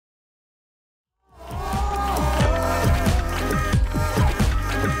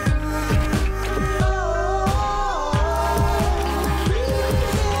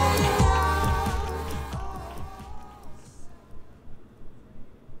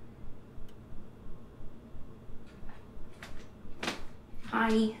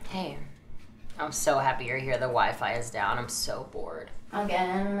Hi. Hey. I'm so happy you're here. The Wi-Fi is down. I'm so bored.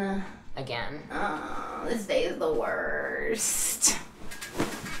 Again. Again. Oh, this day is the worst.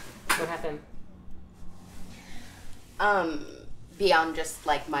 What happened? Beyond just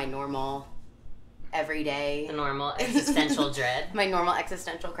like my normal everyday. The normal existential dread. My normal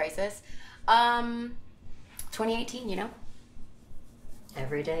existential crisis. 2018, you know?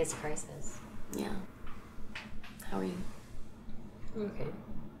 Every day is a crisis. Yeah. How are you? Okay.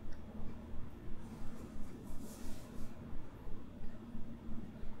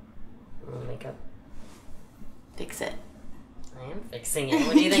 Makeup. Fix it. I am fixing it.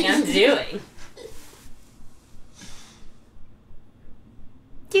 What do you think I'm doing?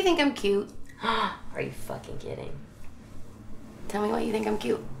 Do you think I'm cute? Are you fucking kidding? Tell me why you think I'm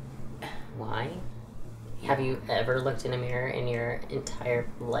cute. Why? Have you ever looked in a mirror in your entire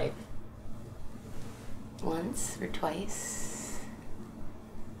life? Once or twice.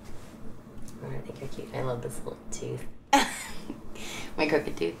 Oh, I think you're cute. I love this little tooth. My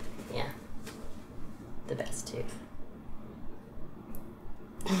crooked tooth. Yeah. The best tooth.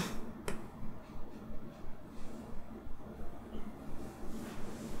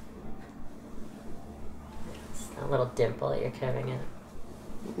 It's that little dimple that you're carving it.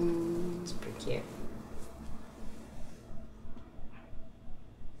 It's pretty cute.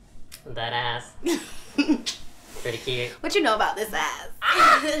 That ass. Pretty cute. What you know about this ass?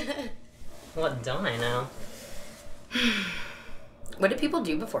 What don't I know? What did people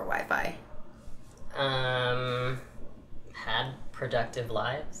do before Wi-Fi? Had productive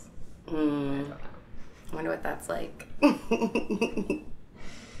lives? I Mm, don't know. I wonder what that's like. What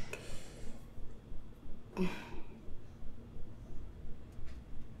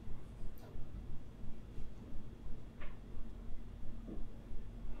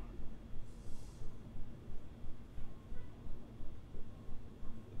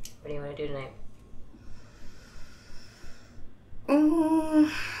do you want to do tonight?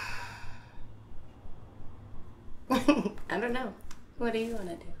 I don't know. What do you want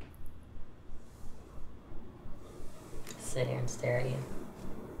to do? Sit here and stare at you.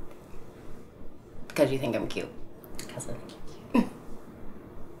 Because you think I'm cute. Because I think you're cute.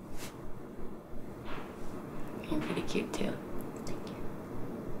 You're pretty cute too.